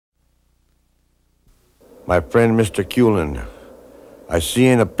My friend Mr. Culin, I see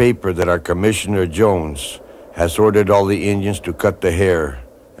in a paper that our Commissioner Jones has ordered all the Indians to cut the hair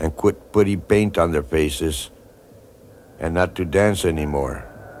and quit putting paint on their faces and not to dance anymore.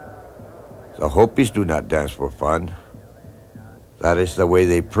 The Hopis do not dance for fun. That is the way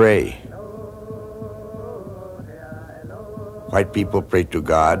they pray. White people pray to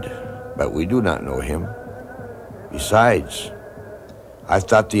God, but we do not know him. Besides, I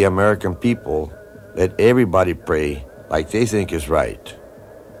thought the American people let everybody pray like they think is right.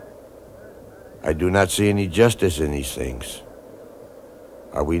 I do not see any justice in these things.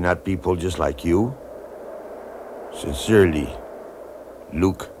 Are we not people just like you? Sincerely,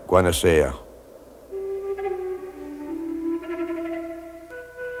 Luke Guanacea.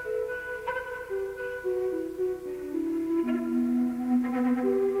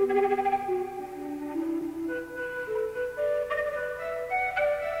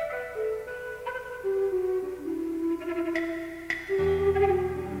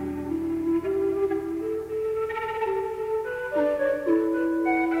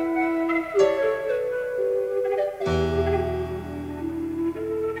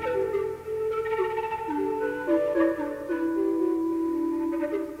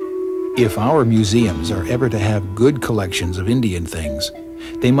 If our museums are ever to have good collections of Indian things,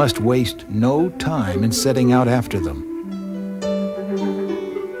 they must waste no time in setting out after them.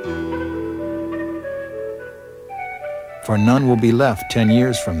 For none will be left 10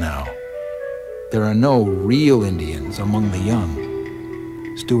 years from now. There are no real Indians among the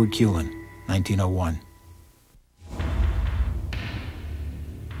young. Stewart, Culin, 1901.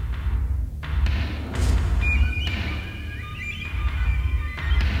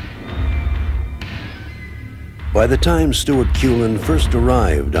 By the time Stewart Culin first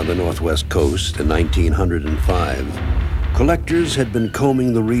arrived on the Northwest Coast in 1905, collectors had been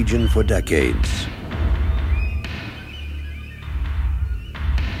combing the region for decades.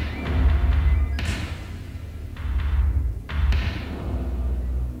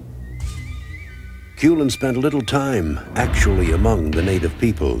 Culin spent little time actually among the native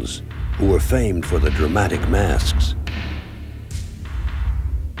peoples, who were famed for the dramatic masks.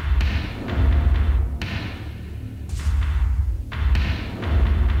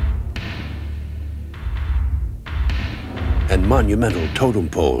 And monumental totem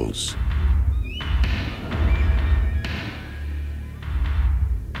poles.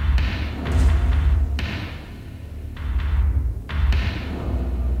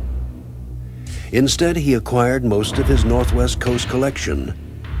 Instead, he acquired most of his Northwest Coast collection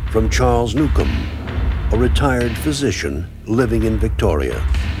from Charles Newcomb, a retired physician living in Victoria.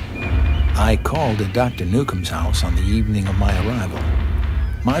 I called at Dr. Newcomb's house on the evening of my arrival.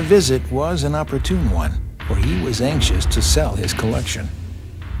 My visit was an opportune one, for he was anxious to sell his collection.